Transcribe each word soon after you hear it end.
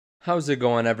How's it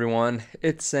going, everyone?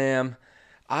 It's Sam.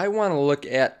 I want to look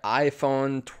at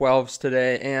iPhone 12s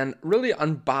today and really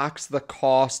unbox the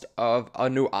cost of a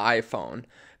new iPhone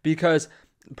because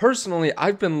personally,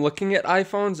 I've been looking at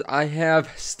iPhones. I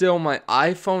have still my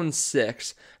iPhone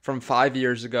 6 from 5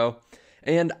 years ago,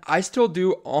 and I still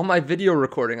do all my video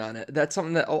recording on it. That's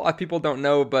something that a lot of people don't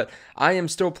know, but I am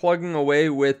still plugging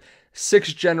away with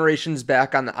 6 generations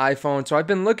back on the iPhone. So I've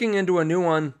been looking into a new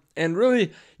one. And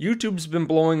really, YouTube's been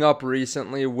blowing up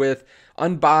recently with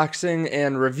unboxing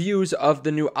and reviews of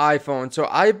the new iPhone. So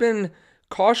I've been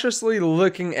cautiously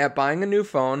looking at buying a new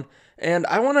phone, and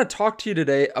I want to talk to you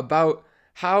today about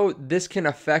how this can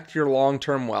affect your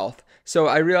long-term wealth. So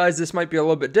I realize this might be a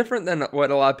little bit different than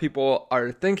what a lot of people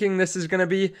are thinking this is going to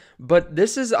be, but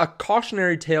this is a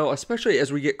cautionary tale, especially as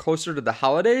we get closer to the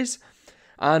holidays,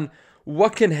 on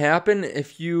what can happen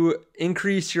if you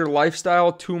increase your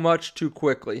lifestyle too much too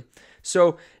quickly.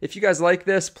 So if you guys like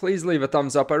this, please leave a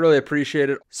thumbs up. I really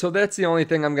appreciate it. So that's the only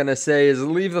thing I'm going to say is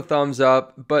leave the thumbs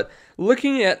up. But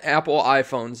looking at Apple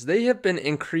iPhones, they have been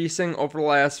increasing over the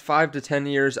last 5 to 10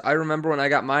 years. I remember when I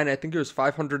got mine, I think it was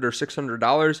 $500 or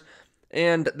 $600.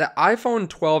 And the iPhone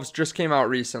 12s just came out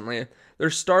recently. They're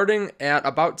starting at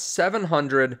about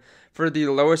 $700 for the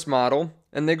lowest model,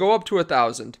 and they go up to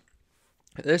 $1,000.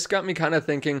 This got me kind of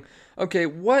thinking, okay,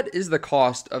 what is the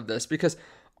cost of this? Because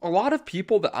a lot of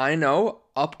people that I know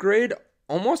upgrade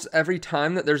almost every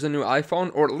time that there's a new iPhone,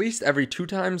 or at least every 2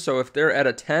 times. So if they're at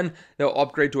a 10, they'll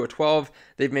upgrade to a 12.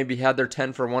 They've maybe had their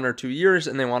 10 for 1 or 2 years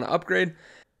and they want to upgrade.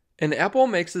 And Apple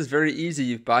makes this very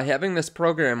easy by having this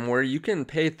program where you can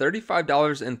pay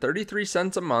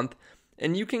 $35.33 a month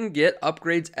and you can get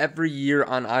upgrades every year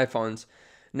on iPhones.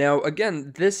 Now,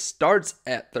 again, this starts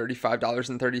at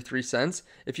 $35.33.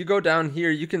 If you go down here,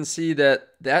 you can see that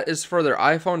that is for their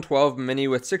iPhone 12 mini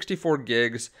with 64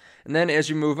 gigs. And then as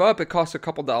you move up, it costs a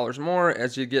couple dollars more.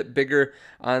 As you get bigger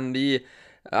on the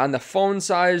phone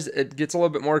size, it gets a little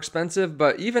bit more expensive.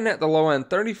 But even at the low end,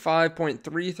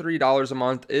 $35.33 a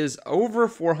month is over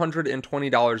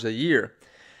 $420 a year.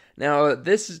 Now,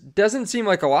 this doesn't seem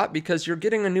like a lot because you're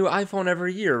getting a new iPhone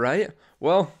every year, right?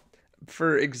 Well,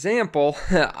 for example,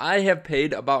 I have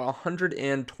paid about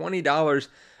 $120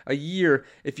 a year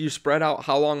if you spread out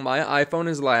how long my iPhone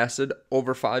has lasted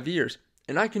over 5 years.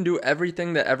 And I can do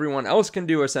everything that everyone else can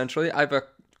do, essentially. I have a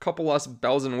couple less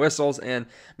bells and whistles, and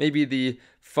maybe the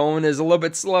phone is a little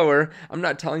bit slower. I'm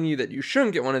not telling you that you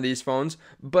shouldn't get one of these phones,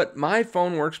 but my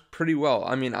phone works pretty well.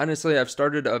 I mean, honestly, I've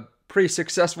started a pretty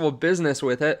successful business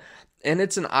with it, and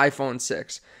it's an iPhone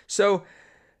 6. So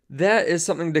that is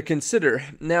something to consider.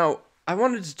 Now, I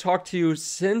wanted to talk to you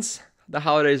since the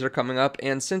holidays are coming up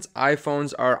and since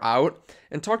iPhones are out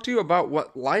and talk to you about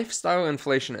what lifestyle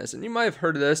inflation is. And you might have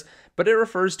heard of this, but it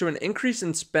refers to an increase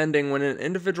in spending when an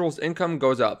individual's income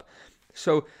goes up.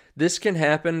 So this can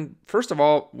happen, first of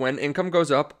all, when income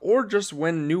goes up or just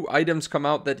when new items come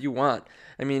out that you want.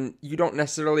 I mean, you don't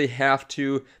necessarily have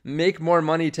to make more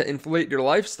money to inflate your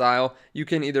lifestyle. You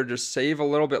can either just save a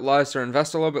little bit less or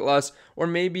invest a little bit less, or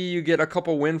maybe you get a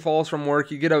couple windfalls from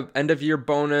work, you get an end of year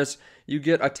bonus, you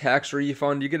get a tax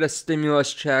refund, you get a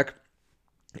stimulus check,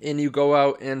 and you go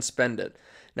out and spend it.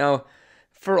 Now,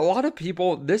 for a lot of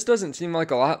people, this doesn't seem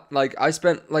like a lot. Like I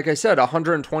spent, like I said,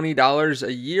 $120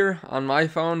 a year on my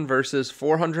phone versus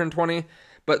 $420,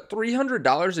 but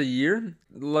 $300 a year,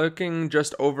 looking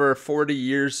just over 40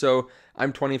 years. So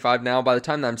I'm 25 now. By the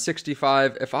time that I'm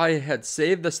 65, if I had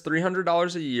saved this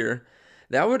 $300 a year,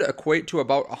 that would equate to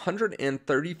about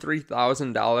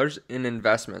 $133,000 in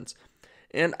investments.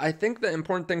 And I think the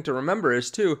important thing to remember is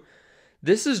too,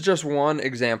 this is just one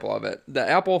example of it. The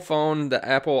Apple phone, the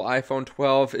Apple iPhone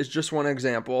 12 is just one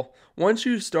example. Once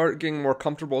you start getting more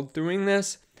comfortable doing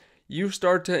this, you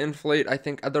start to inflate, I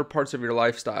think, other parts of your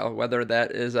lifestyle, whether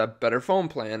that is a better phone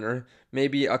plan or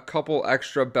maybe a couple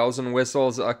extra bells and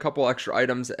whistles, a couple extra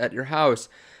items at your house,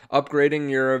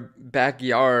 upgrading your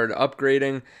backyard,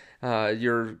 upgrading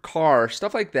your car,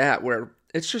 stuff like that, where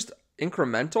it's just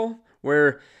incremental,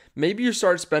 where maybe you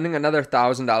start spending another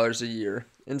 $1,000 a year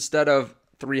instead of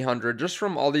 $300 just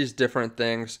from all these different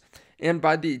things. And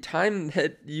by the time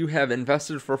that you have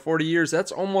invested for 40 years,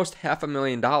 that's almost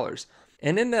 $500,000.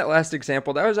 And in that last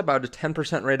example, that was about a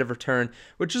 10% rate of return,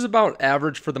 which is about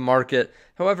average for the market.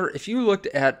 However, if you looked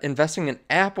at investing in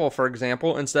Apple, for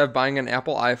example, instead of buying an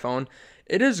Apple iPhone,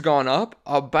 it has gone up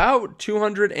about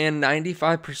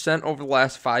 295% over the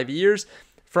last 5 years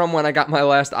from when I got my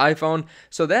last iPhone.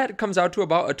 So that comes out to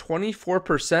about a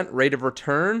 24% rate of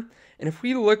return. And if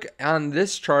we look on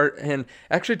this chart and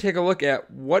actually take a look at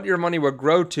what your money would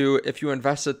grow to if you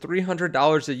invested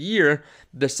 $300 a year,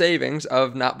 the savings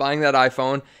of not buying that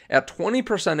iPhone at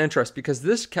 20% interest, because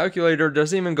this calculator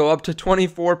doesn't even go up to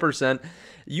 24%,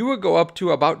 you would go up to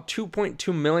about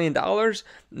 $2.2 million.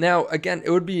 Now, again,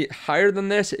 it would be higher than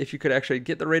this if you could actually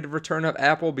get the rate of return of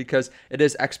Apple, because it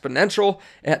is exponential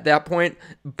at that point.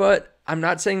 But I'm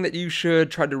not saying that you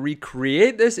should try to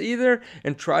recreate this either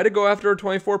and try to go after a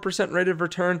 24% rate of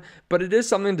return, but it is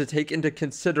something to take into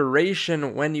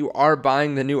consideration when you are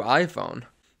buying the new iPhone.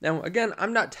 Now, again,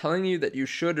 I'm not telling you that you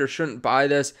should or shouldn't buy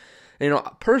this.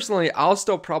 Personally, I'll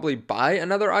still probably buy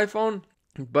another iPhone,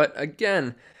 but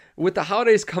again, with the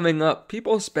holidays coming up,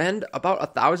 people spend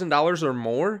about $1,000 or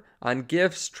more on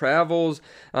gifts, travels,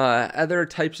 other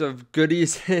types of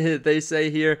goodies, they say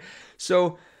here.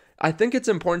 So I think it's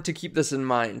important to keep this in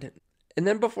mind. And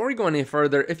then before we go any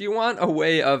further, if you want a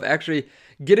way of actually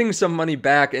getting some money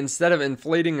back instead of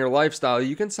inflating your lifestyle,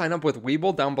 you can sign up with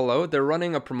WeBull down below. They're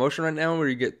running a promotion right now where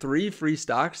you get 3 free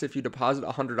stocks if you deposit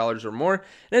 $100 or more.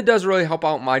 And it does really help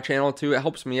out my channel too. It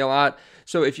helps me a lot.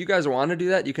 So if you guys want to do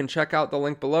that, you can check out the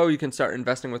link below. You can start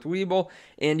investing with WeBull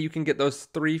and you can get those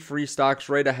 3 free stocks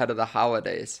right ahead of the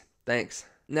holidays. Thanks.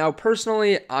 Now,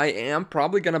 personally, I am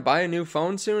probably going to buy a new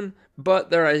phone soon, but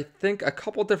there are, I think, a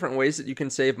couple different ways that you can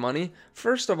save money.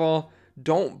 First of all,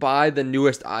 don't buy the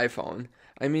newest iPhone.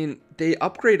 I mean, they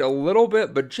upgrade a little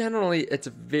bit, but generally it's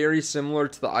very similar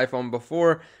to the iPhone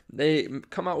before. They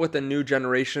come out with a new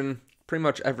generation pretty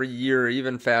much every year,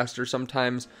 even faster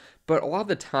sometimes, but a lot of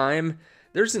the time,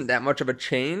 there isn't that much of a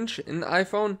change in the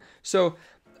iPhone. So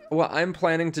what I'm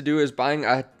planning to do is buying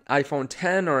an iPhone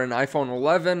 10 or an iPhone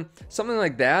 11, something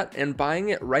like that, and buying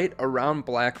it right around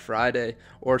Black Friday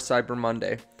or Cyber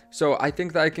Monday. So I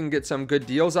think that I can get some good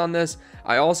deals on this.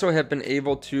 I also have been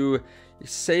able to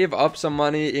save up some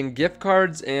money in gift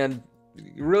cards and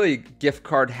really gift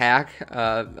card hack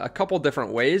a couple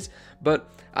different ways, but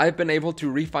I've been able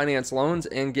to refinance loans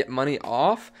and get money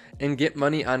off and get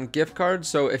money on gift cards.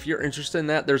 So if you're interested in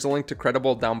that, there's a link to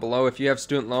Credible down below. If you have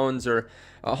student loans or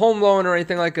a home loan or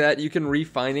anything like that, you can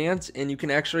refinance and you can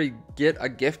actually get a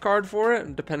gift card for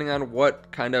it, depending on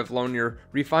what kind of loan you're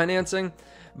refinancing.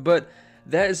 But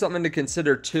that is something to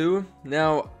consider too.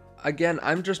 Now, again,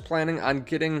 I'm just planning on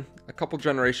getting a couple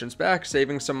generations back,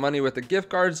 saving some money with the gift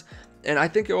cards, and I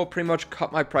think it will pretty much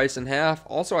cut my price in half.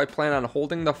 Also, I plan on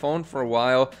holding the phone for a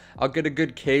while. I'll get a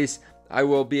good case. I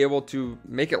will be able to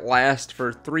make it last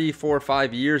for 3, 4,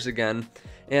 5 years again,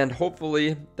 and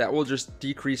hopefully that will just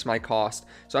decrease my cost.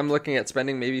 So I'm looking at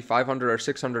spending maybe $500 or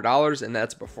 $600, and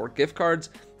that's before gift cards.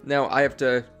 Now, I have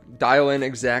to dial in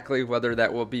exactly whether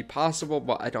that will be possible,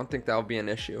 but I don't think that will be an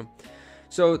issue.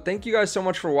 So thank you guys so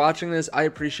much for watching this. I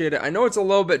appreciate it. I know it's a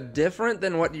little bit different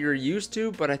than what you're used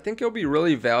to, but I think it'll be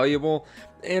really valuable,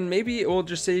 and maybe it will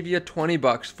just save you 20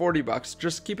 bucks, 40 bucks,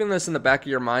 just keeping this in the back of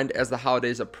your mind as the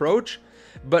holidays approach.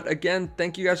 But again,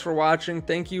 thank you guys for watching.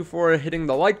 Thank you for hitting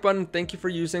the like button. Thank you for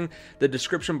using the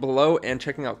description below and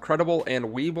checking out Credible and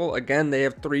WeBull. Again, they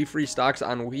have 3 free stocks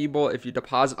on WeBull if you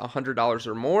deposit $100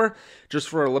 or more, just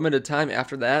for a limited time.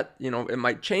 After that, it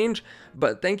might change.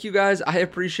 But thank you guys. I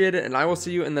appreciate it, and I will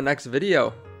see you in the next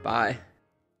video. Bye.